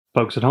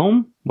Folks at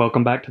home,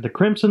 welcome back to the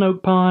Crimson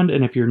Oak Pond,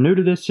 and if you're new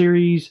to this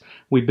series,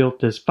 we built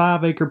this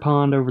 5-acre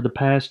pond over the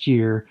past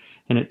year,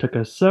 and it took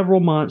us several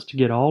months to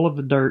get all of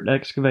the dirt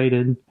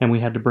excavated, and we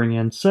had to bring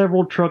in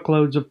several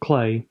truckloads of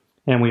clay.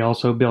 And we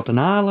also built an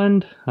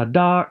island, a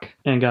dock,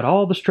 and got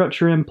all the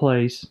structure in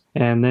place,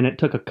 and then it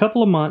took a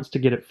couple of months to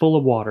get it full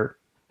of water.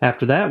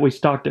 After that, we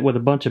stocked it with a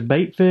bunch of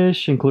bait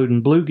fish,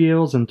 including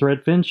bluegills and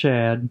threadfin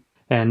shad,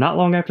 and not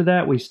long after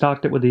that, we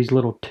stocked it with these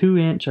little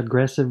 2-inch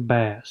aggressive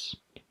bass.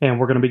 And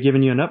we're going to be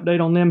giving you an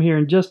update on them here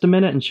in just a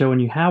minute and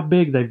showing you how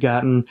big they've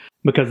gotten,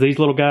 because these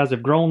little guys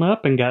have grown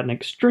up and gotten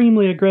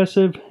extremely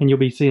aggressive, and you'll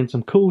be seeing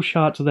some cool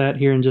shots of that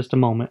here in just a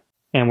moment.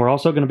 And we're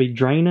also going to be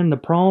draining the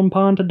prawn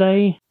pond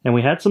today, and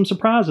we had some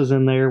surprises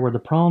in there where the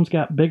prawns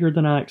got bigger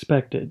than I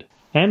expected.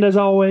 And as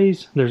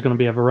always, there's going to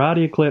be a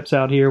variety of clips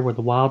out here with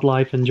the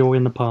wildlife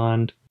enjoying the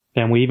pond,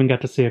 and we even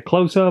got to see a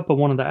close-up of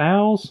one of the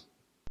owls,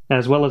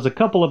 as well as a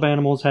couple of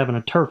animals having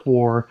a turf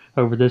war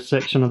over this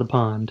section of the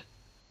pond.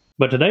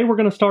 But today we're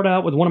going to start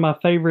out with one of my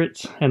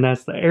favorites, and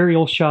that's the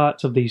aerial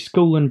shots of these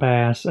schooling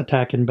bass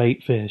attacking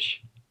bait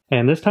fish.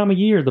 And this time of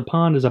year, the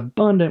pond is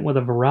abundant with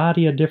a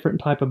variety of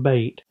different type of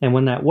bait, and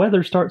when that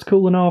weather starts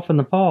cooling off in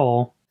the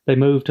fall, they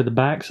move to the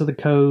backs of the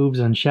coves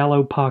and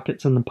shallow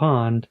pockets in the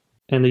pond,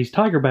 and these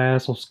tiger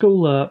bass will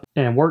school up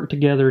and work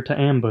together to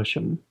ambush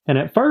them. And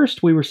at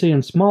first, we were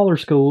seeing smaller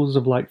schools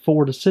of like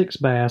 4 to 6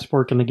 bass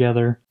working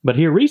together, but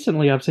here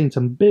recently I've seen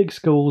some big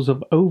schools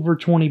of over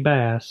 20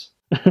 bass.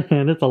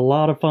 And it's a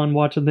lot of fun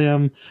watching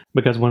them,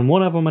 because when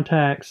one of them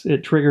attacks,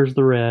 it triggers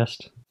the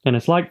rest, and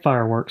it's like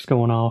fireworks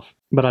going off.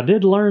 But I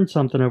did learn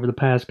something over the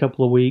past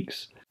couple of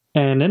weeks,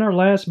 and in our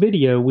last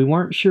video, we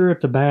weren't sure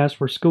if the bass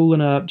were schooling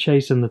up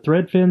chasing the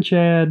threadfin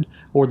shad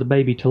or the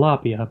baby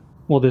tilapia.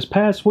 Well, this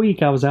past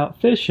week I was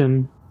out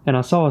fishing, and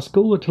I saw a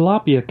school of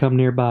tilapia come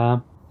nearby,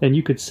 and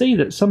you could see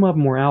that some of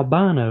them were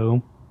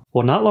albino.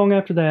 Well, not long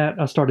after that,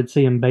 I started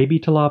seeing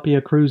baby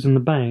tilapia cruising the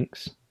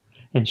banks.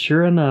 And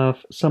sure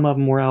enough, some of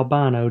them were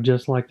albino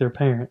just like their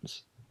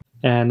parents.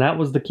 And that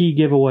was the key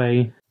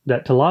giveaway,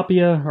 that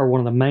tilapia are one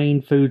of the main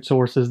food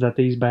sources that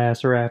these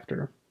bass are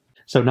after.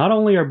 So not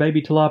only are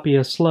baby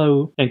tilapia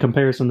slow in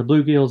comparison to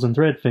bluegills and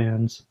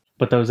threadfins,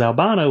 but those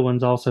albino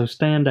ones also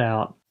stand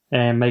out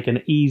and make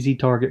an easy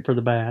target for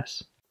the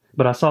bass.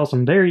 But I saw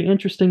some very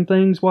interesting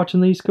things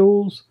watching these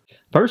schools.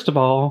 First of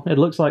all, it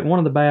looks like one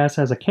of the bass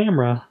has a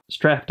camera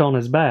strapped on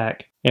his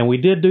back. And we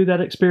did do that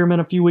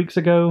experiment a few weeks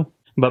ago,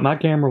 but my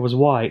camera was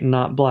white and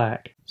not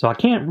black. So I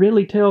can't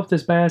really tell if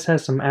this bass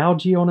has some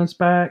algae on its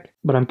back,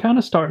 but I'm kind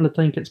of starting to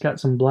think it's got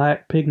some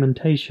black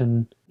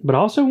pigmentation. But I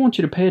also want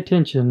you to pay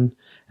attention,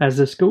 as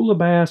the school of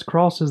bass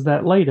crosses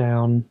that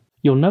laydown,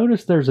 you'll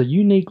notice there's a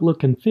unique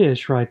looking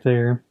fish right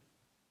there.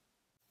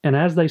 And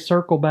as they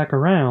circle back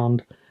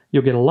around,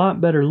 you'll get a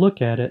lot better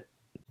look at it.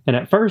 And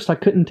at first I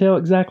couldn't tell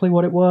exactly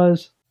what it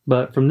was,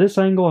 but from this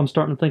angle I'm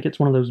starting to think it's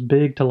one of those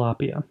big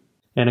tilapia.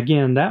 And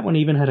again, that one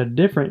even had a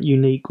different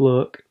unique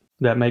look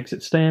that makes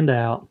it stand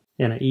out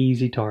and an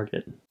easy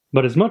target.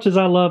 But as much as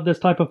I love this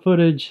type of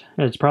footage,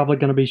 it's probably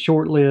going to be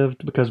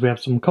short-lived because we have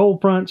some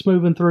cold fronts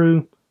moving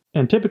through,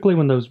 and typically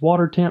when those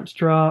water temps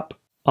drop,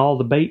 all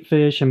the bait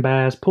fish and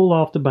bass pull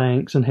off the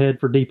banks and head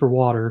for deeper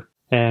water.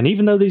 And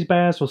even though these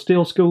bass will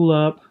still school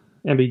up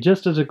and be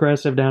just as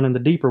aggressive down in the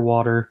deeper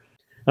water,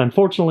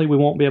 unfortunately we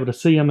won't be able to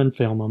see them and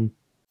film them.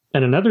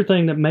 And another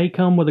thing that may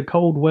come with the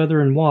cold weather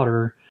and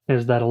water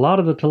is that a lot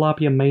of the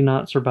tilapia may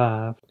not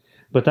survive.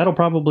 But that'll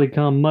probably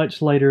come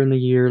much later in the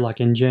year, like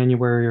in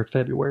January or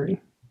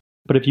February.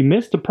 But if you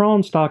missed the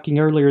prawn stocking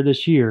earlier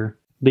this year,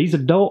 these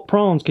adult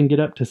prawns can get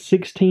up to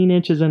 16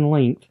 inches in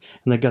length,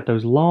 and they've got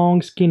those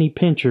long, skinny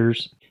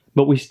pinchers.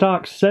 But we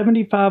stocked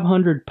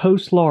 7,500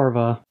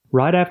 post-larvae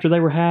right after they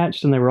were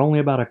hatched, and they were only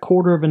about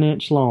 1/4 of an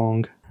inch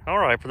long.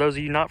 Alright, for those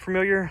of you not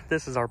familiar,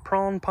 this is our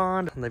prawn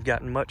pond, and they've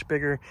gotten much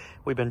bigger.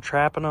 We've been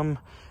trapping them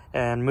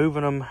and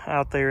moving them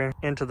out there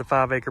into the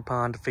 5-acre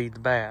pond to feed the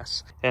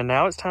bass. And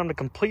now it's time to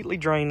completely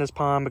drain this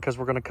pond, because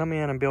we're going to come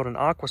in and build an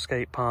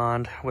aquascape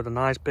pond with a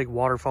nice big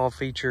waterfall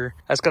feature.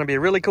 That's going to be a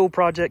really cool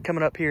project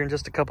coming up here in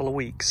just a couple of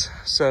weeks.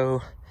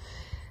 So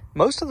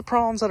most of the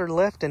prawns that are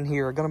left in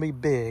here are going to be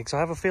big. So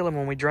I have a feeling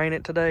when we drain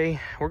it today,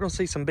 we're going to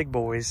see some big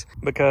boys,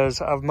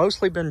 because I've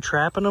mostly been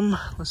trapping them.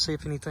 Let's see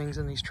if anything's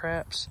in these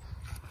traps.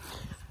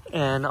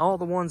 And all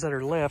the ones that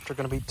are left are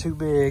going to be too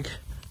big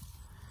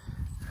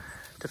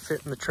to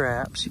fit in the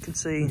traps, you can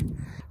see.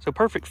 So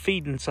perfect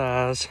feeding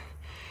size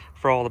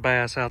for all the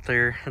bass out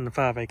there in the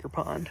 5-acre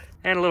pond.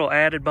 And a little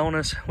added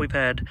bonus, we've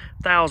had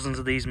thousands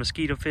of these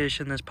mosquito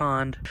fish in this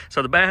pond,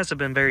 so the bass have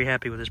been very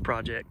happy with this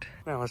project.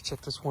 Now let's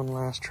check this one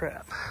last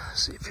trap,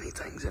 see if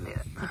anything's in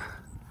it.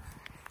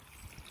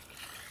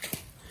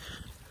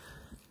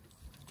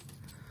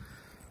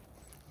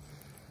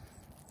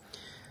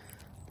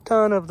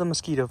 Ton of the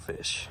mosquito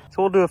fish.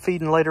 So we'll do a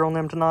feeding later on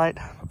them tonight,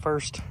 but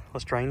first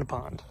let's drain the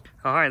pond.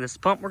 All right, this is the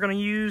pump we're going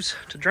to use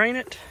to drain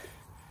it.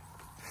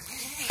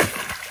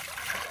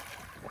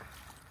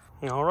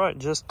 All right,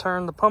 just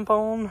turned the pump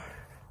on.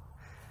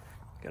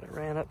 Got it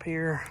ran up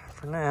here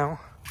for now.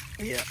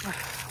 Yeah,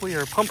 we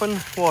are pumping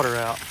water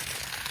out.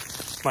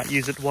 Might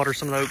use it to water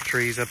some of the oak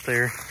trees up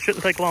there.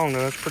 Shouldn't take long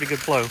though, that's pretty good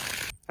flow.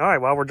 All right,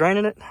 while we're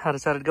draining it, I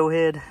decided to go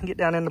ahead and get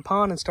down in the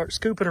pond and start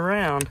scooping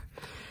around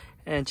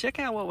and check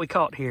out what we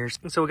caught here.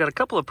 So we got a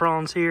couple of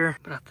prawns here,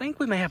 but I think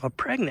we may have a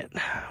pregnant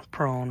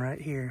prawn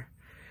right here.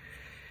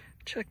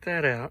 Check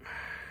that out.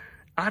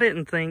 I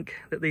didn't think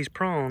that these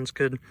prawns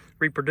could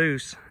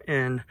reproduce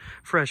in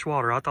fresh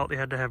water. I thought they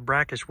had to have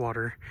brackish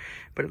water,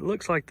 but it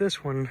looks like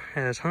this one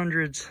has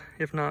hundreds,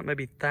 if not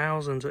maybe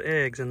thousands of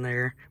eggs in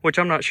there, which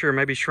I'm not sure.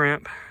 Maybe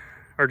shrimp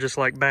are just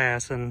like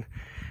bass and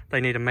they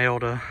need a male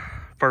to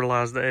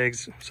fertilize the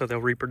eggs so they'll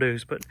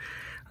reproduce. But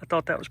I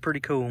thought that was pretty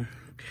cool.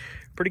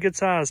 Pretty good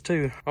size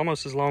too,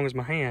 almost as long as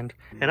my hand.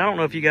 And I don't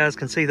know if you guys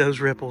can see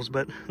those ripples,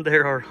 but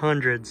there are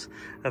hundreds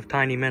of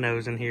tiny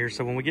minnows in here.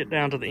 So when we get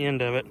down to the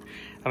end of it,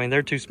 I mean,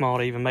 they're too small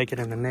to even make it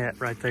in the net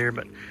right there.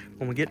 But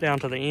when we get down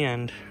to the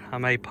end, I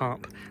may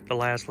pump the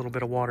last little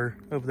bit of water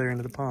over there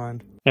into the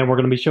pond. And we're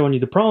going to be showing you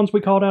the prawns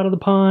we caught out of the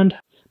pond.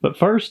 But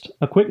first,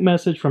 a quick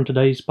message from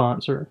today's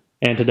sponsor.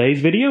 And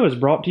today's video is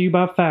brought to you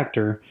by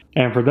Factor.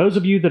 And for those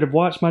of you that have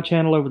watched my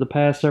channel over the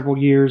past several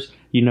years,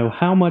 you know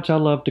how much I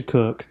love to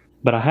cook.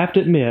 But I have to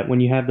admit, when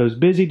you have those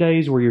busy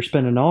days where you're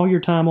spending all your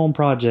time on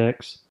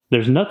projects,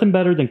 there's nothing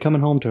better than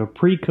coming home to a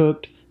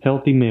pre-cooked,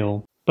 healthy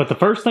meal. But the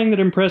first thing that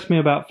impressed me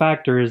about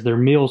Factor is their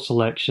meal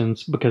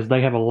selections, because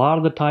they have a lot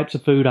of the types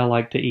of food I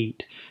like to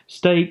eat.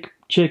 Steak,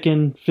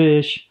 chicken,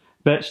 fish,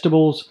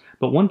 vegetables.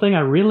 But one thing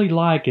I really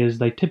like is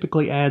they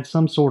typically add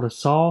some sort of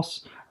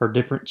sauce or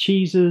different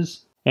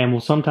cheeses, and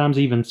will sometimes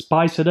even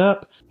spice it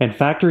up. And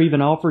Factor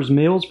even offers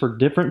meals for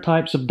different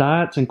types of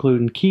diets,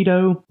 including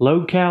keto,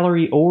 low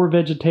calorie, or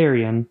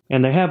vegetarian.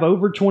 And they have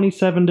over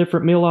 27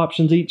 different meal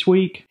options each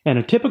week. And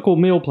a typical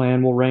meal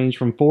plan will range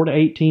from 4 to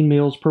 18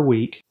 meals per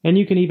week. And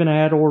you can even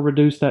add or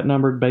reduce that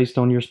number based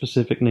on your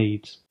specific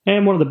needs.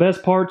 And one of the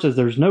best parts is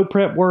there's no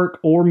prep work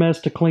or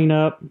mess to clean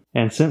up.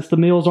 And since the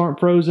meals aren't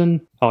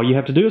frozen, all you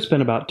have to do is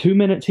spend about 2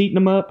 minutes heating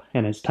them up,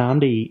 and it's time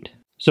to eat.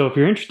 So if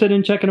you're interested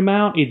in checking them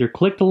out, either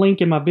click the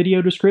link in my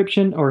video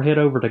description or head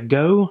over to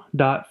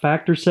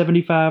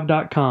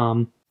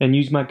go.factor75.com and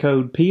use my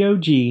code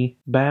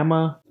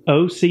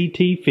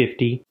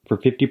POGBAMAOCT50 for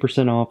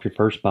 50% off your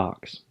first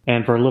box.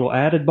 And for a little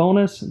added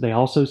bonus, they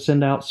also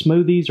send out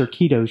smoothies or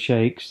keto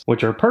shakes,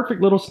 which are a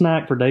perfect little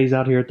snack for days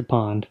out here at the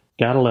pond.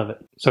 Gotta love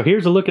it. So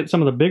here's a look at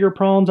some of the bigger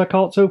prawns I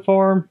caught so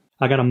far.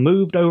 I got them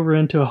moved over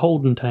into a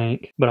holding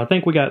tank, but I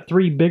think we got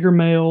 3 bigger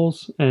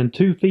males and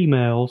 2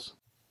 females.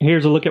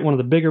 Here's a look at one of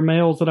the bigger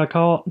males that I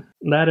caught.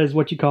 That is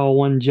what you call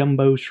one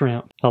jumbo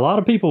shrimp. A lot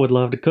of people would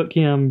love to cook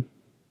him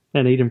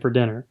and eat him for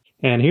dinner.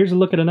 And here's a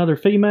look at another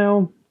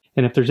female.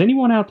 And if there's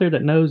anyone out there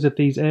that knows if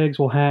these eggs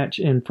will hatch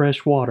in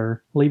fresh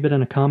water, leave it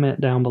in a comment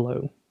down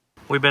below.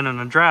 We've been in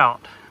a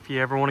drought. If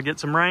you ever want to get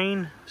some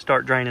rain,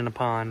 start draining the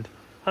pond.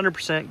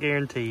 100%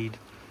 guaranteed,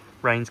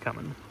 rain's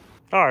coming.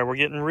 All right, we're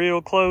getting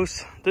real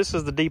close. This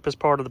is the deepest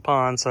part of the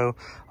pond, so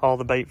all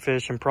the bait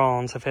fish and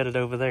prawns have headed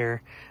over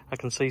there. I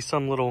can see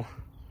some little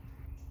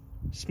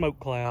smoke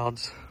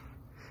clouds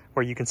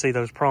where you can see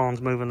those prawns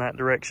moving that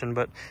direction,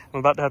 but I'm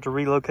about to have to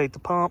relocate the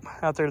pump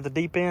out there to the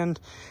deep end,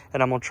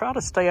 and I'm gonna try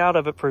to stay out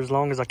of it for as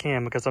long as I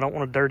can because I don't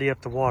want to dirty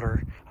up the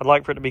water. I'd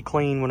like for it to be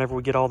clean whenever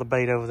we get all the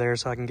bait over there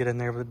so I can get in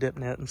there with a dip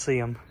net and see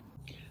them.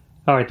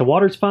 All right, the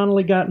water's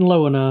finally gotten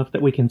low enough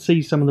that we can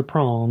see some of the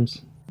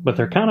prawns, but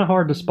they're kind of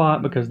hard to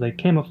spot because they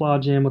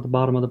camouflage in with the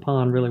bottom of the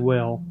pond really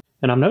well.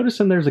 And I'm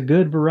noticing there's a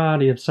good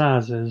variety of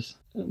sizes,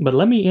 but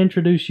let me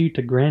introduce you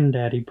to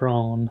Granddaddy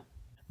Prawn.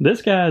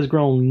 This guy has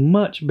grown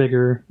much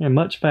bigger and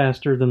much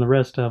faster than the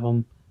rest of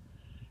them.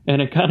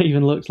 And it kind of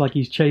even looks like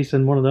he's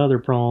chasing one of the other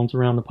prawns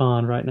around the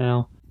pond right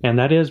now. And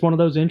that is one of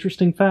those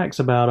interesting facts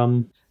about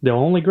them. They'll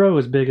only grow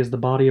as big as the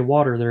body of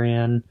water they're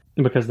in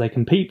because they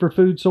compete for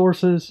food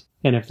sources.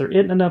 And if they're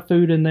eating enough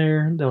food in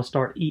there, they'll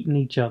start eating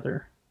each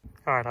other.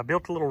 All right, I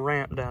built a little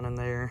ramp down in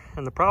there,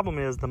 and the problem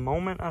is the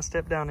moment I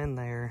step down in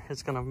there,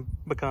 it's gonna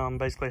become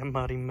basically a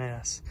muddy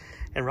mess.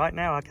 And right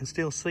now I can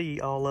still see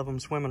all of them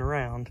swimming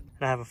around,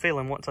 and I have a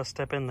feeling once I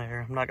step in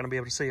there, I'm not gonna be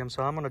able to see them,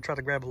 so I'm gonna try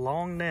to grab a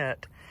long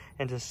net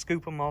and just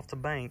scoop them off the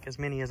bank, as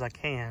many as I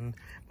can,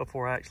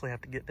 before I actually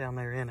have to get down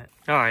there in it.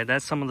 All right,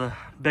 that's some of the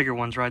bigger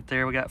ones right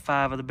there. We got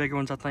 5 of the bigger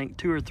ones. I think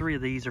 2 or 3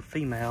 of these are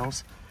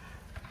females.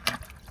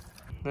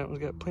 That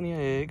one's got plenty of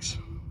eggs.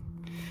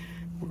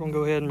 We're gonna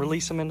go ahead and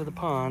release them into the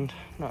pond.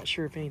 Not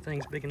sure if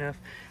anything's big enough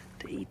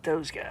to eat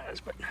those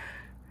guys, but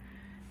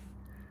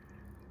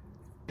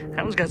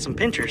that one's got some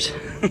pinchers.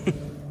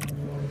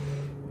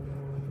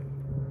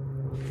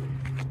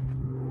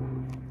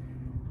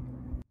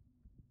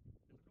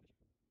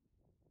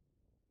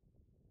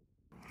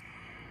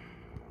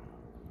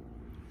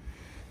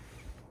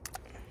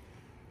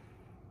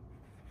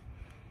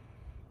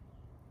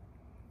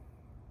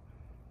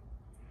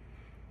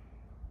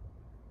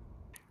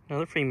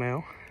 Another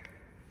female.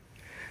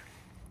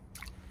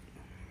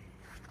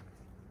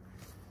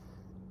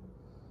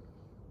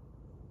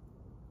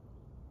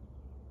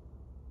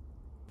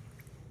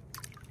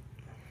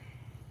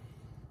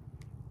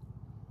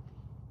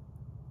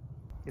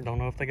 Don't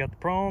know if they got the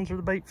prawns or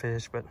the bait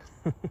fish, but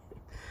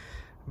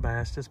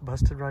bass just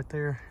busted right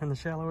there in the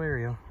shallow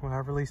area where I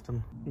released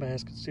them.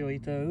 Bass could still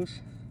eat those.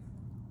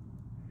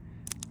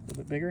 A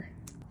little bit bigger.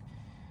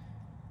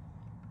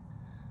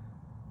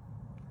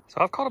 So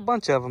I've caught a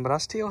bunch of them, but I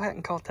still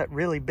hadn't caught that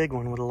really big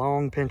one with the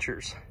long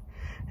pinchers.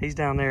 He's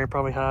down there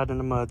probably hiding in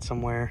the mud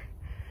somewhere.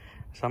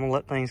 So I'm gonna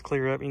let things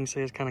clear up. You can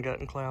see it's kind of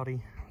gotten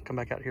cloudy. I'll come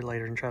back out here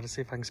later and try to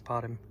see if I can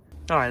spot him.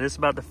 All right, this is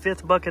about the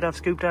 5th bucket I've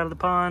scooped out of the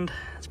pond.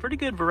 It's a pretty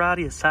good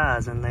variety of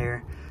size in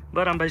there,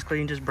 but I'm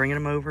basically just bringing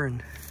them over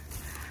and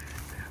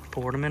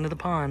pouring them into the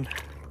pond.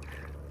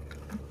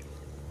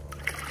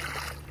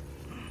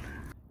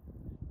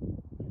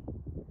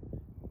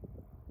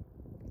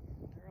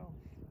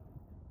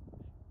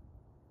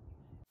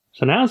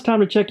 So now it's time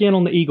to check in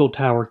on the Eagle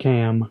Tower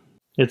cam.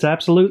 It's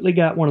absolutely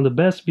got one of the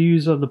best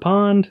views of the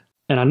pond,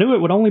 and I knew it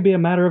would only be a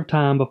matter of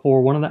time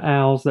before one of the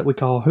owls that we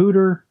call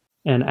Hooter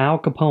and Al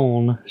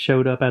Capone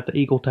showed up at the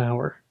Eagle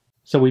Tower.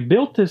 So we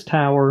built this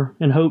tower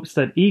in hopes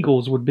that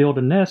eagles would build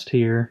a nest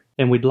here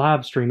and we'd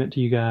live stream it to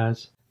you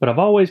guys. But I've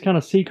always kind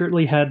of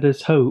secretly had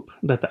this hope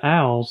that the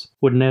owls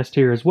would nest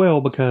here as well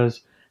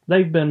because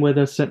they've been with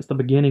us since the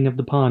beginning of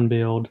the pond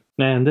build,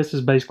 and this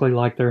is basically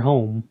like their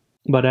home.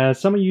 But as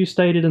some of you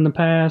stated in the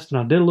past, and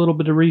I did a little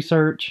bit of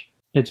research,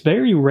 it's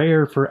very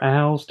rare for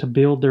owls to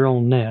build their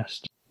own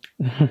nest.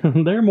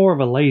 They're more of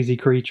a lazy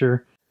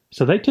creature,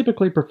 so they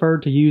typically prefer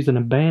to use an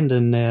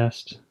abandoned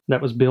nest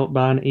that was built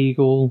by an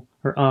eagle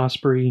or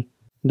osprey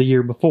the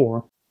year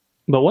before.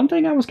 But one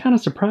thing I was kind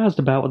of surprised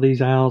about with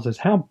these owls is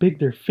how big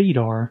their feet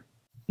are.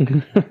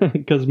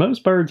 Because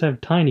most birds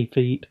have tiny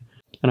feet,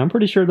 and I'm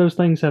pretty sure those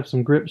things have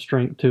some grip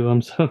strength to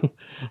them, so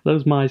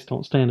those mice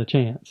don't stand a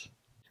chance.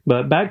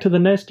 But back to the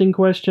nesting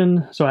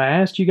question. So I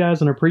asked you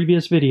guys in a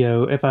previous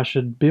video if I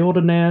should build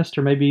a nest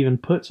or maybe even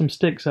put some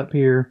sticks up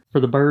here for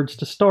the birds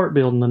to start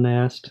building the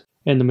nest.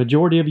 And the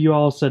majority of you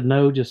all said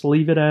no, just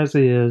leave it as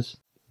is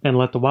and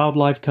let the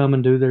wildlife come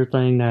and do their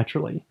thing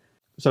naturally.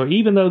 So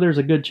even though there's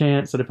a good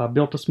chance that if I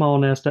built a small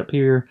nest up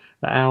here,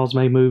 the owls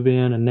may move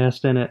in and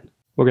nest in it,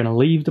 we're going to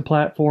leave the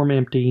platform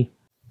empty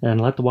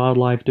and let the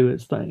wildlife do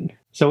its thing.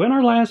 So in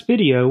our last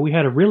video, we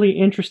had a really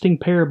interesting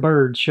pair of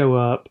birds show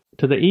up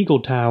to the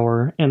Eagle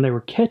Tower, and they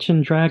were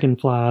catching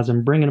dragonflies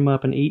and bringing them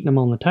up and eating them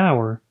on the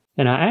tower.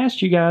 And I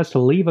asked you guys to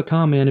leave a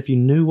comment if you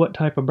knew what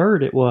type of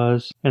bird it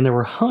was, and there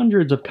were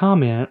hundreds of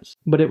comments,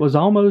 but it was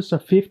almost a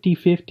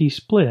 50-50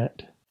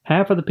 split.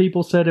 Half of the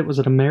people said it was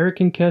an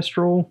American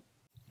kestrel,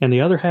 and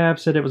the other half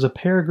said it was a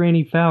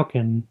peregrine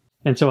falcon.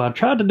 And so I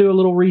tried to do a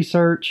little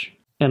research,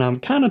 and I'm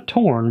kind of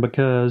torn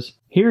because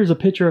here's a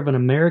picture of an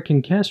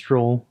American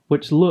kestrel,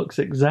 which looks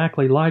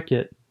exactly like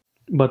it.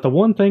 But the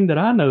one thing that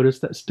I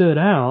noticed that stood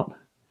out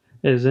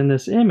is in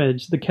this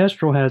image, the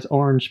kestrel has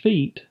orange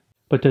feet,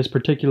 but this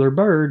particular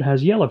bird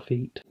has yellow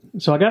feet.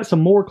 So I got some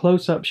more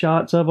close-up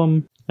shots of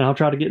them, and I'll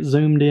try to get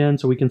zoomed in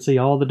so we can see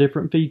all the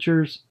different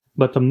features.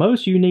 But the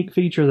most unique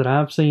feature that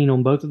I've seen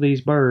on both of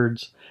these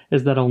birds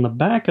is that on the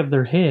back of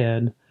their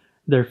head,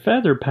 their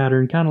feather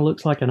pattern kind of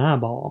looks like an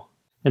eyeball.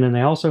 And then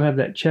they also have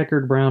that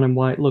checkered brown and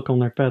white look on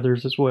their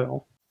feathers as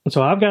well.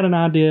 So I've got an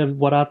idea of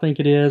what I think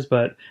it is,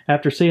 but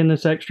after seeing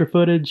this extra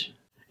footage,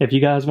 if you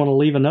guys want to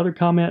leave another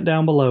comment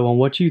down below on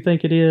what you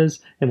think it is,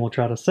 and we'll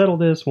try to settle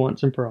this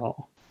once and for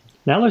all.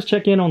 Now let's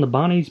check in on the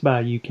Bonnie's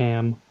Bayou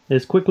cam.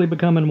 It's quickly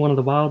becoming one of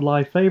the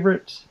wildlife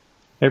favorites.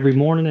 Every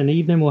morning and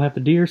evening we'll have the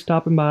deer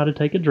stopping by to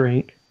take a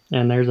drink,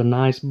 and there's a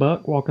nice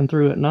buck walking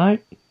through at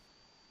night.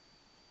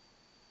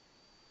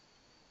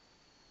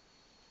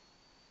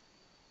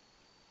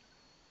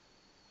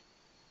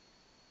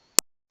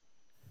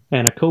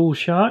 And a cool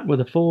shot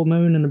with a full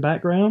moon in the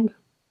background.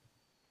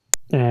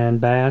 And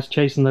bass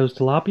chasing those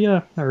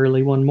tilapia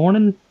early one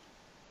morning.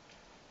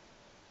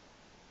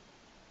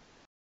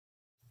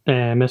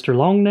 And Mr.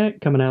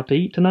 Longneck coming out to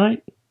eat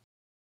tonight.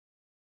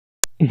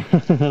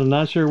 I'm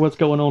not sure what's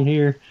going on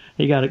here.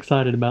 He got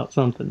excited about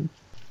something.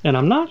 And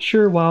I'm not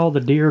sure why all the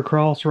deer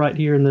cross right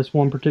here in this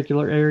one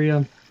particular area.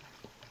 And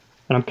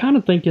I'm kind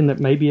of thinking that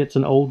maybe it's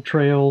an old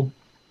trail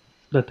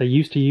that they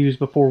used to use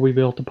before we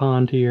built the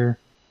pond here.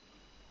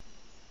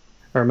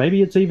 Or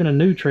maybe it's even a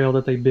new trail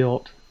that they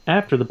built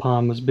after the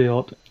pond was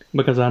built,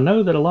 because I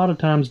know that a lot of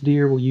times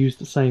deer will use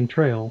the same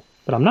trail.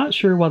 But I'm not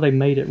sure why they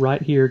made it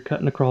right here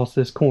cutting across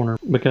this corner,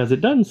 because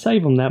it doesn't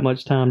save them that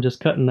much time just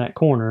cutting that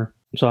corner.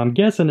 So I'm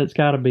guessing it's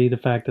got to be the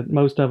fact that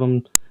most of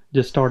them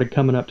just started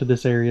coming up to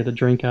this area to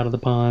drink out of the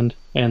pond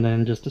and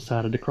then just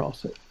decided to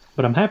cross it.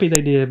 But I'm happy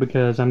they did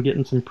because I'm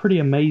getting some pretty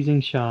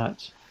amazing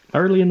shots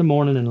early in the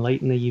morning and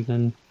late in the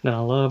evening, and I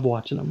love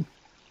watching them.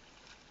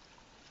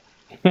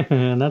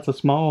 And that's a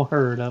small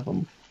herd of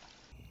them.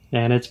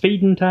 And it's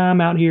feeding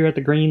time out here at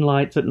the green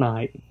lights at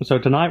night. So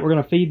tonight we're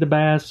going to feed the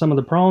bass some of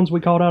the prawns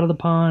we caught out of the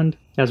pond,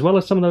 as well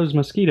as some of those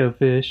mosquito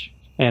fish.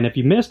 And if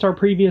you missed our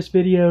previous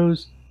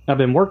videos, I've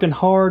been working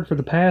hard for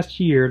the past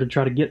year to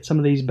try to get some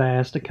of these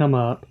bass to come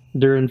up.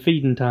 during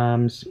feeding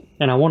times,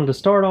 and I wanted to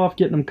start off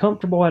getting them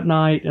comfortable at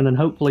night, and then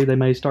hopefully they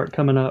may start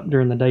coming up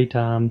during the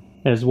daytime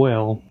as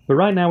well. But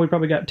right now we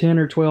probably got 10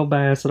 or 12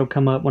 bass that'll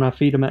come up when I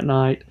feed them at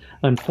night.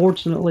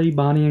 Unfortunately,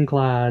 Bonnie and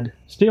Clyde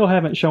still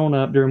haven't shown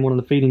up during one of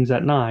the feedings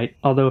at night,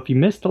 although if you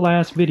missed the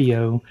last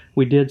video,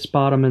 we did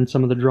spot them in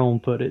some of the drone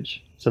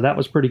footage, so that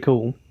was pretty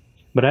cool.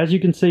 But as you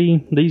can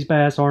see, these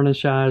bass aren't as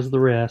shy as the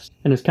rest,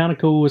 and it's kind of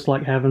cool. It's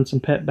like having some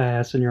pet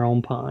bass in your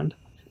own pond.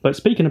 But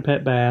speaking of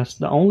pet bass,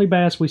 the only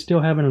bass we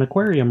still have in an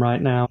aquarium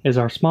right now is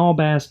our small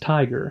bass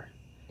Tiger.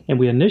 And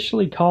we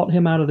initially caught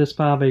him out of this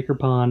 5-acre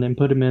pond and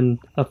put him in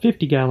a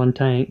 50-gallon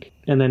tank,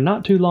 and then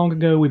not too long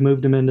ago we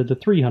moved him into the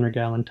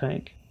 300-gallon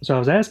tank. So I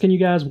was asking you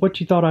guys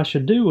what you thought I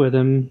should do with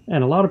him,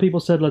 and a lot of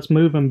people said let's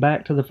move him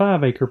back to the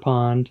 5-acre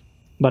pond.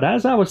 But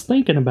as I was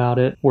thinking about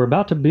it, we're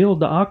about to build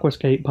the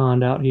aquascape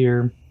pond out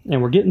here,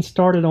 and we're getting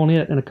started on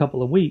it in a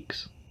couple of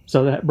weeks.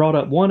 So that brought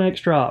up one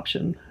extra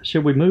option.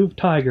 Should we move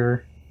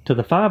Tiger to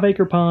the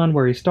 5-acre pond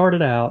where he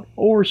started out,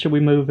 or should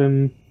we move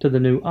him to the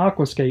new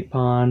aquascape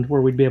pond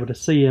where we'd be able to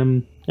see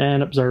him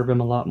and observe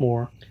him a lot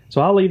more?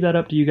 So I'll leave that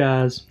up to you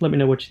guys. Let me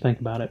know what you think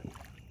about it.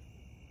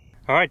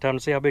 Alright, time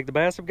to see how big the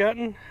bass have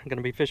gotten. I'm going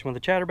to be fishing with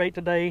a chatterbait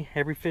today.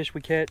 Every fish we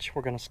catch,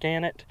 we're going to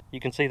scan it. You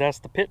can see that's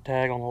the pit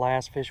tag on the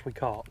last fish we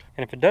caught.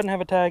 And if it doesn't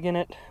have a tag in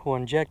it, we'll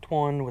inject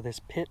one with this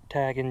pit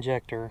tag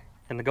injector.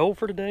 And the goal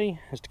for today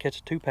is to catch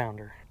a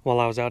 2-pounder. While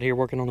I was out here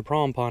working on the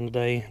prawn pond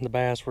today, the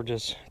bass were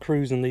just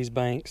cruising these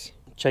banks,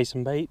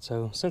 chasing bait.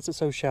 So since it's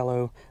so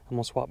shallow, I'm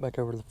gonna swap back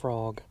over to the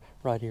frog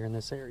right here in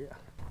this area.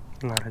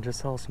 All right, I just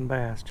saw some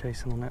bass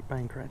chasing on that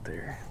bank right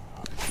there.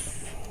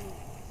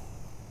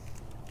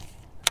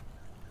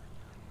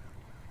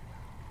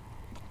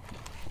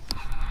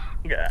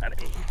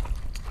 Got him.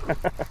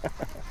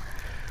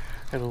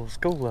 Had a little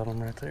school of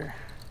them right there.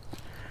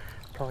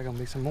 Probably gonna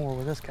be some more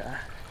with this guy.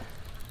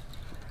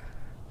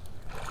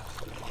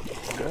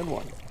 Good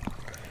one.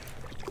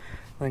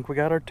 I think we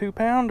got our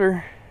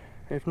 2-pounder.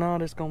 If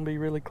not, it's gonna be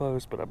really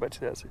close, but I bet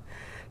you that's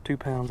 2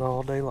 pounds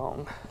all day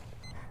long.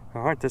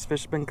 All right, this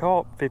fish has been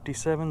caught,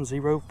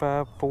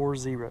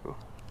 57.0540.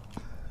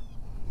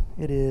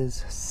 It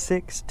is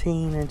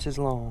 16 inches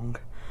long.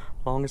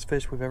 Longest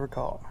fish we've ever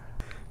caught.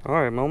 All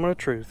right, moment of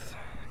truth.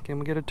 Can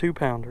we get a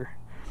 2-pounder?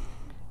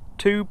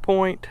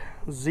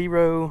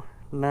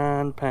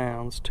 2.09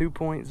 pounds.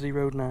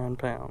 2.09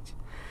 pounds.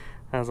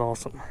 That's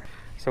awesome.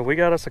 So we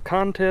got us a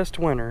contest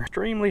winner.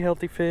 Extremely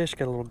healthy fish.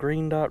 Got a little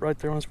green dot right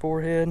there on his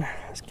forehead.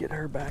 Let's get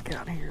her back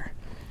out here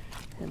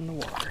in the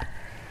water.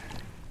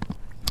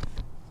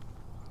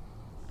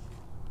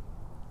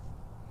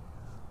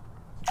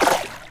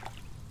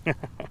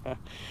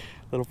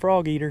 Little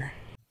frog eater.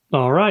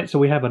 All right, so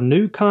we have a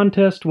new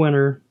contest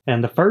winner,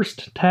 and the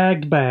first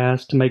tagged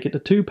bass to make it to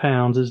 2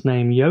 pounds is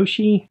named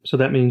Yoshi. So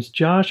that means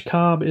Josh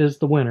Cobb is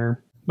the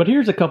winner. But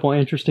here's a couple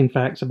interesting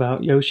facts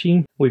about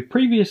Yoshi. We've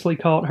previously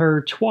caught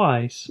her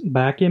twice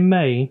back in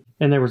May,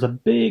 and there was a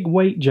big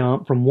weight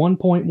jump from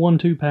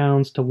 1.12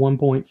 pounds to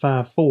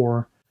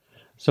 1.54.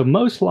 So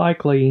most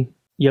likely,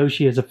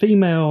 Yoshi is a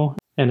female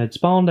and had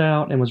spawned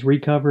out and was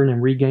recovering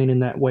and regaining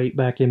that weight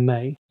back in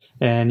May.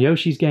 And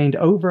Yoshi's gained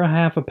over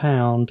 1/2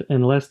 pound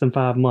in less than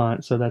 5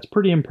 months, so that's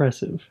pretty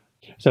impressive.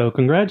 So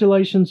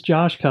congratulations,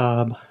 Josh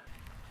Cobb.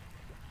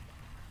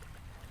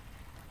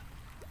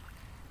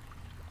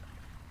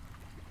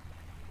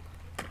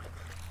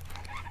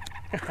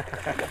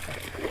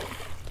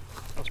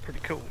 That's pretty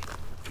cool.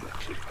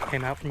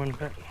 Came out from under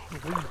that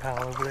weed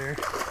pile over there.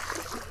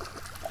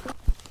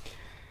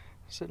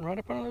 Sitting right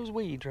up under those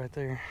weeds right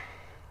there.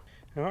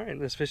 Alright,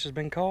 this fish has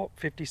been caught,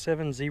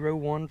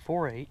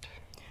 57.0148.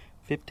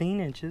 15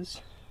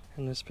 inches.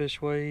 And this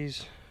fish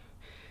weighs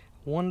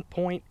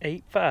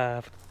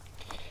 1.85.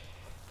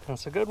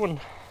 That's a good one.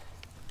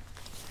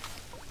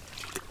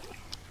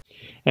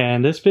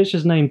 And this fish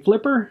is named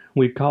Flipper.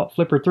 We've caught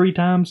Flipper 3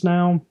 times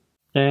now.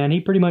 And he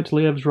pretty much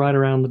lives right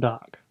around the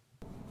dock.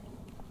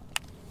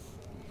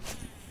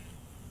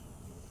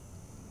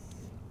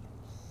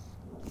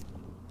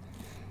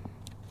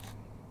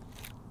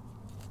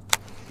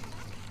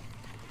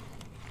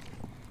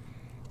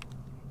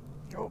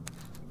 Oh.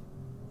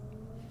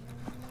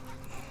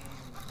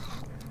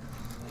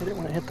 He didn't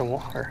want to hit the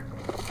water.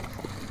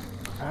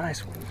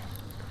 Nice one.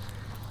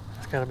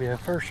 That's got to be a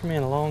first for me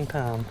in a long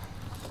time.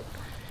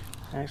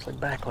 Actually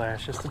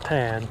backlash just a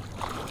tad.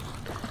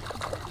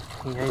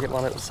 He ate it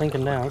while it was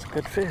sinking down. It's a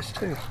good fish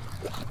too.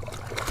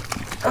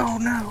 Oh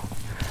no!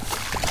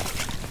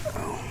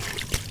 Oh.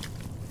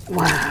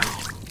 Wow!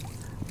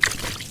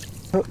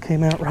 Hook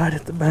came out right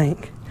at the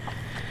bank,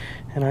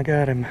 and I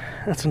got him.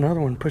 That's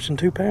another one pushing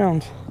 2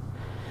 pounds.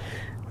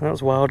 That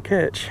was a wild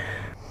catch.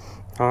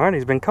 All right,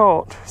 he's been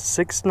caught.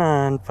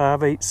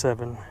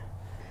 6.9587.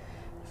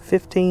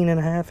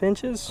 15.5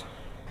 inches.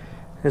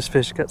 This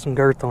fish got some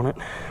girth on it.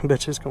 I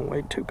bet you it's gonna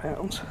weigh 2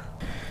 pounds.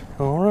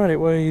 All right, it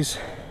weighs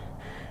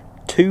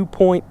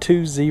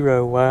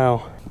 2.20.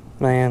 Wow,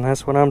 man,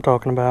 that's what I'm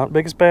talking about.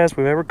 Biggest bass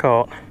we've ever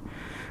caught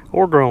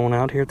or grown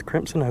out here at the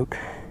Crimson Oak.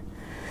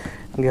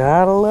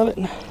 Gotta love it.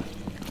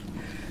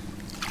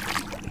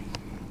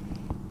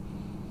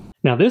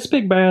 Now this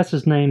big bass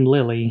is named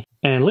Lily,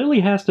 and Lily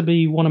has to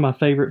be one of my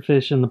favorite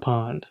fish in the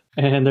pond.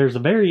 And there's a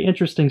very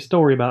interesting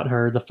story about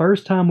her. The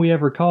first time we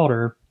ever caught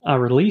her, I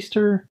released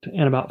her,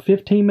 and about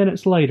 15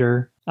 minutes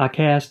later, I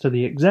cast to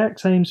the exact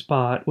same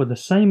spot with the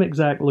same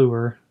exact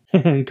lure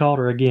and caught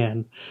her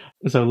again.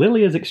 So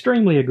Lily is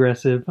extremely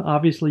aggressive.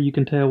 Obviously you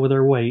can tell with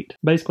her weight,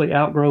 basically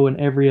outgrowing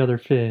every other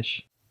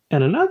fish.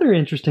 And another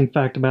interesting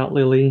fact about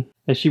Lily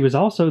is she was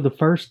also the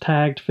first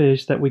tagged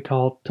fish that we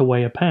caught to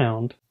weigh a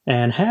pound.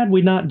 And had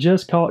we not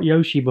just caught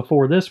Yoshi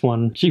before this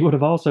one, she would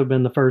have also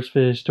been the first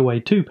fish to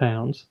weigh 2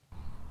 pounds.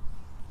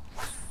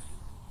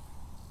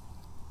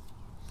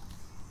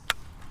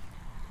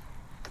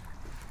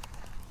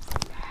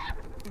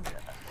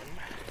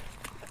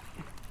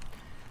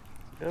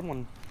 Good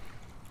one.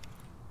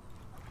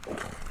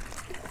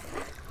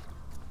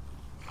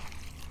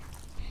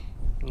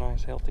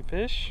 Nice healthy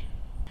fish.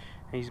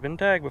 He's been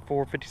tagged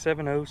before,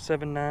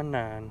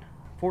 57.0799.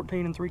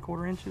 14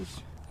 3/4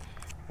 inches.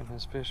 And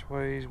this fish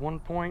weighs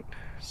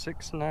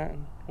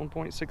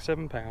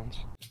 1.67 pounds.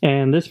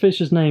 And this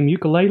fish is named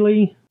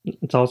Ukulele.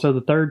 It's also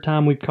the third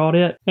time we've caught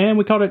it. And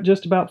we caught it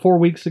just about 4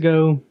 weeks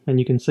ago. And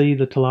you can see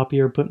the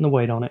tilapia are putting the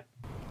weight on it.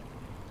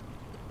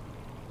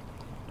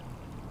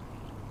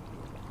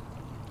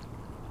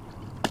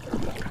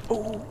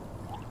 Oh,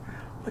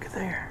 look at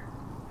there.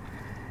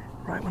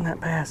 Right when that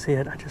bass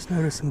hit, I just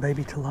noticed some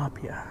baby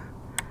tilapia.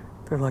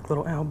 They're like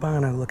little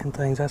albino looking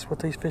things. That's what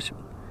these fish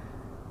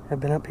have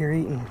been up here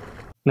eating.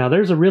 Now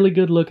there's a really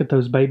good look at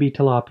those baby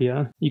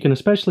tilapia. You can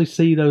especially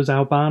see those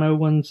albino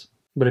ones,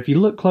 but if you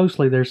look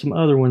closely, there's some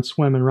other ones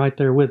swimming right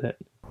there with it.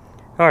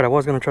 Alright, I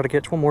was going to try to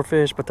catch one more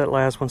fish, but that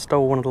last one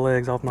stole one of the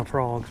legs off my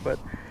frogs. But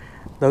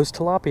those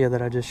tilapia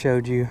that I just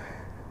showed you,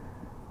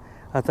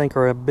 I think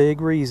are a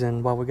big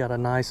reason why we got a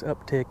nice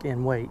uptick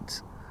in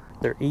weights.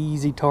 They're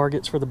easy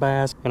targets for the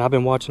bass, and I've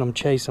been watching them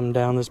chase them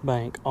down this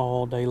bank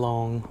all day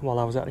long while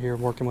I was out here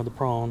working with the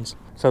prawns.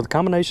 So the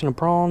combination of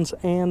prawns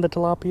and the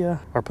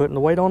tilapia are putting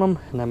the weight on them,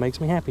 and that makes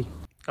me happy.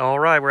 All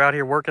right, we're out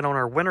here working on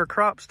our winter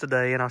crops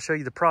today, and I'll show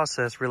you the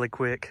process really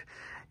quick.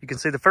 You can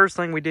see the first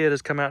thing we did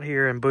is come out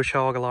here and bush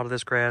hog a lot of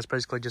this grass,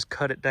 basically just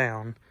cut it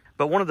down.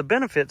 But one of the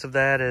benefits of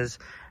that is,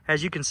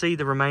 as you can see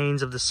the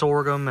remains of the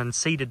sorghum and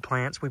seeded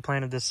plants we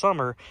planted this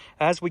summer,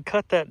 as we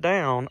cut that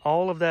down,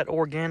 all of that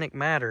organic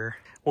matter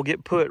will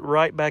get put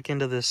right back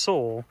into this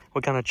soil.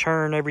 We kind of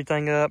churn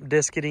everything up,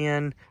 disc it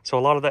in, so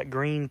a lot of that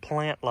green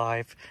plant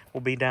life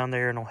will be down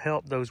there and will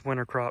help those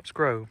winter crops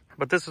grow.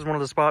 But this is one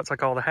of the spots I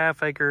call the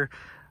half acre,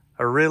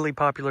 a really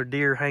popular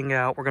deer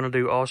hangout. We're going to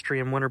do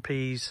Austrian winter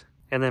peas,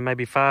 and then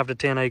maybe 5 to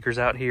 10 acres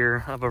out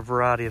here of a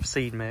variety of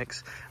seed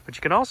mix. But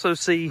you can also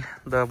see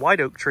the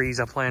white oak trees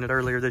I planted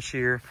earlier this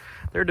year.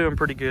 They're doing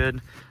pretty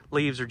good.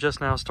 Leaves are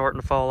just now starting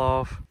to fall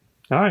off.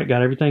 All right,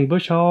 got everything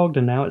bush hogged,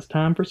 and now it's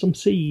time for some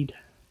seed.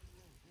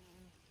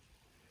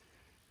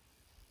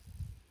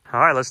 All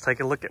right, let's take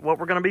a look at what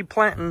we're going to be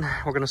planting.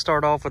 We're going to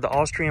start off with the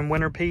Austrian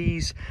winter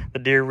peas. The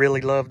deer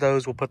really love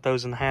those. We'll put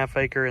those in the half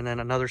acre, and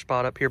then another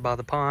spot up here by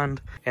the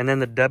pond. And then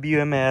the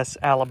WMS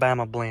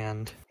Alabama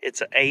blend.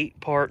 It's an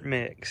 8-part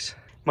mix.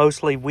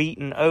 Mostly wheat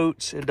and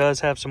oats. It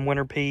does have some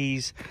winter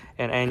peas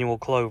and annual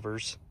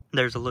clovers.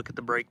 There's a look at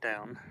the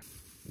breakdown.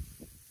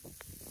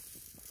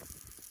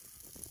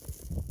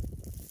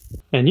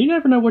 And you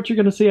never know what you're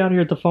going to see out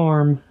here at the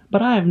farm,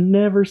 but I have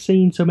never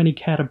seen so many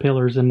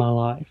caterpillars in my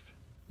life.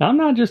 Now, I'm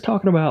not just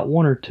talking about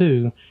 1 or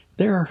 2.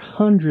 There are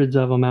hundreds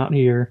of them out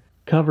here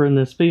covering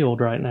this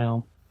field right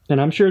now. And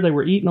I'm sure they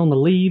were eating on the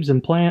leaves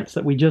and plants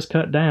that we just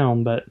cut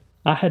down, but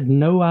I had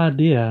no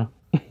idea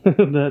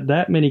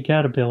that many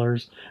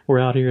caterpillars were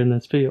out here in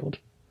this field.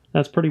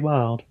 That's pretty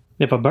wild.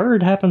 If a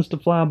bird happens to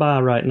fly by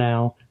right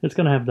now, it's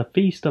going to have the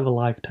feast of a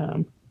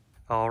lifetime.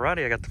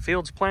 Alrighty, I got the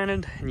fields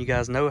planted, and you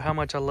guys know how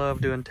much I love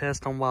doing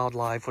tests on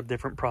wildlife with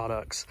different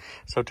products.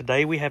 So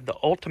today we have the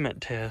ultimate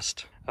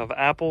test of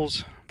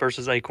apples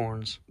versus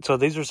acorns. So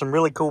these are some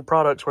really cool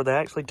products where they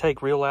actually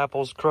take real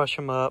apples, crush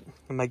them up,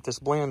 and make this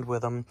blend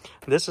with them.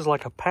 This is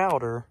like a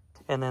powder,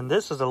 and then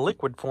this is a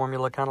liquid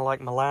formula, kind of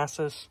like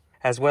molasses,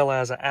 as well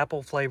as an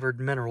apple-flavored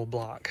mineral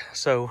block.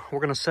 So we're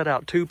going to set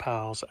out 2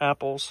 piles,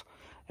 apples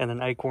and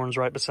then acorns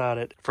right beside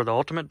it, for the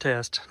ultimate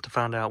test to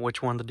find out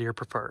which one the deer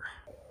prefer.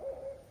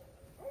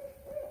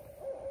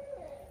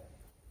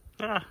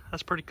 Yeah,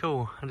 that's pretty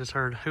cool. I just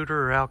heard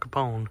Hooter or Al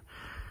Capone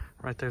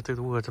right there through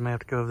the woods. I may have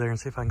to go over there and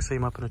see if I can see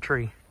him up in a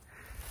tree.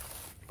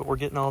 But we're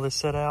getting all this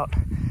set out.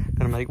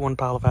 Gonna make 1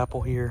 pile of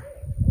apple here.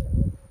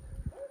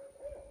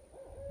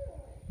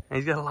 And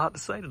he's got a lot to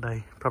say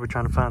today. Probably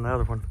trying to find the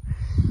other one.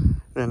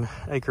 Then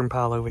acorn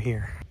pile over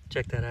here.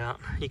 Check that out.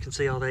 You can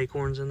see all the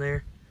acorns in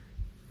there.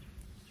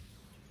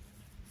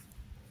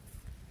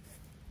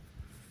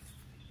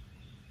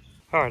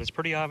 All right, it's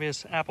pretty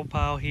obvious. Apple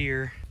pile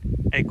here,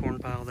 acorn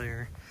pile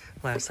there.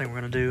 Last thing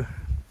we're gonna do,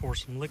 pour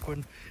some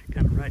liquid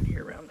kind of right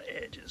here around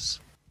the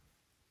edges.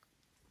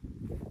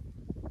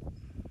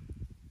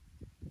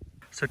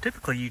 So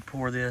typically you'd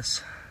pour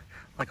this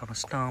like on a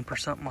stump or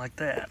something like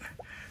that.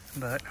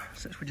 But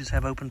since we just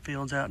have open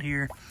fields out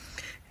here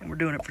and we're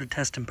doing it for the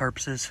testing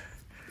purposes,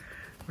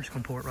 We're just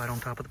gonna pour it right on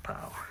top of the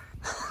pile.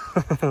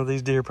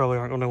 These deer probably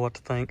aren't gonna know what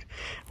to think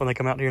when they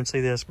come out here and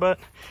see this, but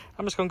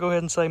I'm just gonna go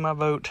ahead and say my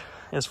vote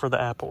is for the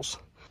apples.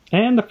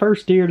 And the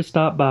first deer to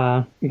stop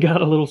by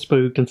got a little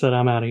spooked and said,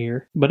 I'm out of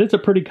here. But it's a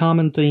pretty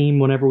common theme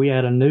whenever we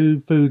add a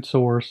new food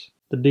source.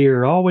 The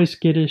deer are always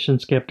skittish and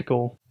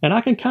skeptical. And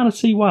I can kind of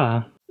see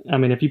why. I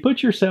mean, if you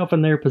put yourself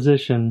in their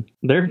position,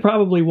 they're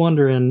probably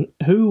wondering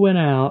who went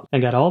out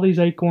and got all these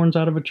acorns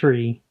out of a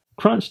tree,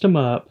 crunched them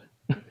up,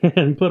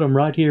 and put them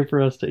right here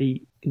for us to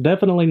eat.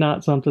 Definitely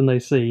not something they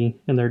see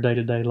in their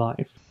day-to-day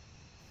life.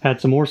 Had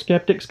some more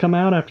skeptics come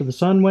out after the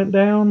sun went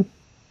down,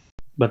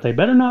 but they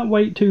better not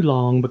wait too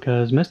long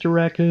because Mr.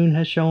 Raccoon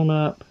has shown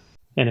up.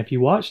 And if you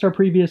watched our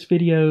previous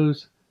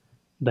videos,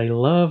 they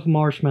love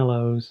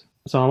marshmallows.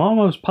 So I'm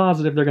almost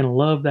positive they're going to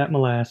love that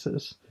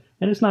molasses.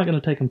 And it's not going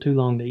to take them too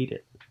long to eat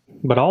it.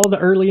 But all the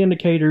early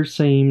indicators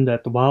seem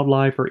that the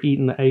wildlife are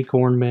eating the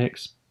acorn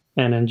mix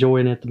and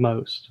enjoying it the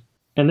most.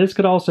 And this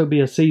could also be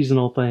a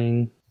seasonal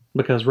thing,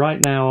 because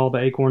right now all the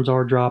acorns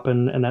are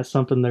dropping and that's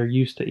something they're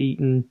used to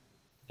eating.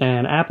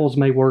 And apples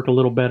may work a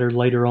little better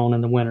later on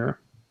in the winter,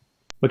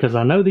 because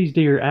I know these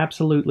deer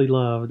absolutely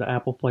love the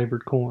apple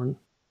flavored corn.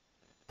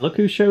 Look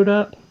who showed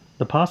up,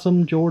 the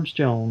possum George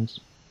Jones.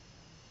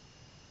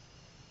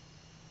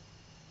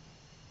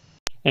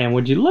 And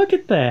would you look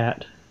at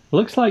that?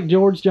 Looks like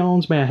George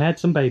Jones may have had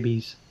some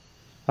babies.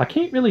 I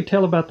can't really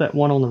tell about that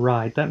one on the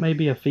right. That may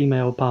be a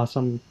female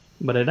possum,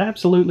 but it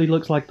absolutely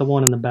looks like the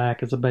one in the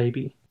back is a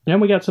baby.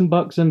 And we got some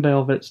bucks in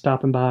velvet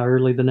stopping by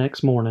early the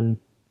next morning.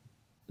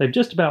 They've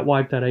just about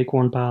wiped that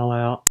acorn pile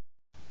out.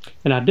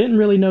 And I didn't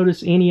really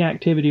notice any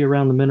activity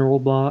around the mineral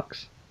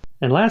blocks.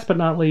 And last but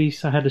not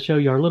least, I had to show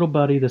you our little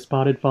buddy, the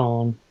spotted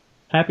fawn.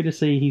 Happy to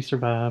see he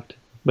survived.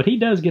 But he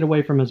does get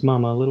away from his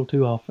mama a little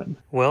too often.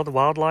 Well, the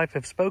wildlife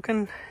have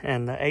spoken,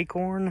 and the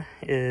acorn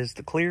is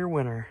the clear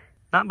winner.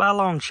 Not by a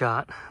long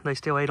shot. They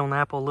still ate on the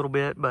apple a little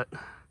bit, but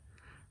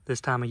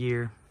this time of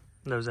year,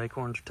 those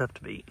acorns are tough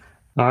to beat.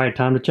 Alright,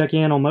 time to check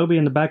in on Moby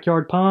in the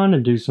backyard pond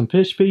and do some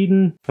fish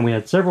feeding. And we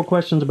had several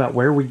questions about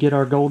where we get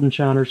our golden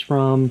shiners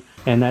from,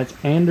 and that's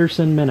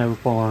Anderson Minnow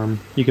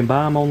Farm. You can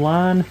buy them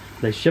online,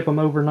 they ship them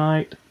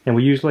overnight, and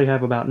we usually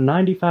have about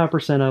 95%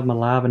 of them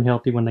alive and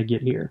healthy when they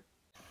get here.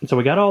 And so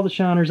we got all the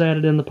shiners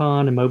added in the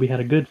pond, and Moby had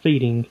a good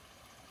feeding.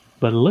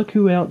 But look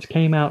who else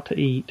came out to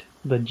eat,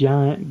 the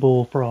giant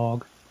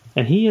bullfrog.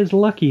 And he is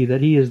lucky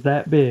that he is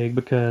that big,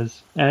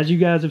 because as you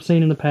guys have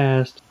seen in the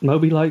past,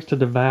 Moby likes to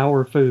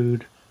devour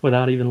food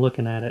without even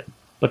looking at it.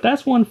 But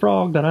that's one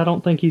frog that I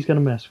don't think he's going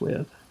to mess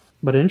with.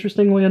 But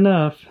interestingly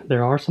enough,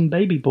 there are some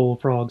baby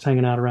bullfrogs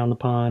hanging out around the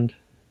pond.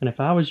 And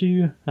if I was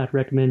you, I'd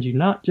recommend you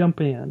not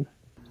jump in.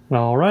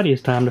 Alrighty,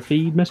 it's time to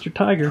feed Mr.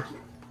 Tiger.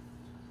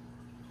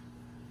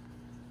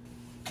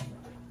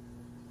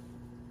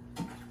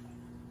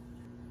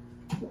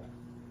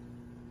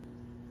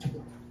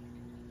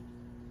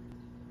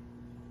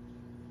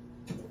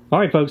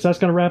 Alright folks, that's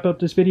going to wrap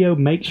up this video.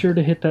 Make sure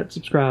to hit that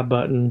subscribe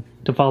button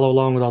to follow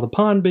along with all the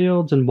pond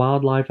builds and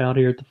wildlife out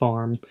here at the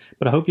farm.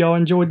 But I hope y'all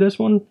enjoyed this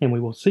one, and we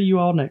will see you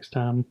all next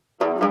time.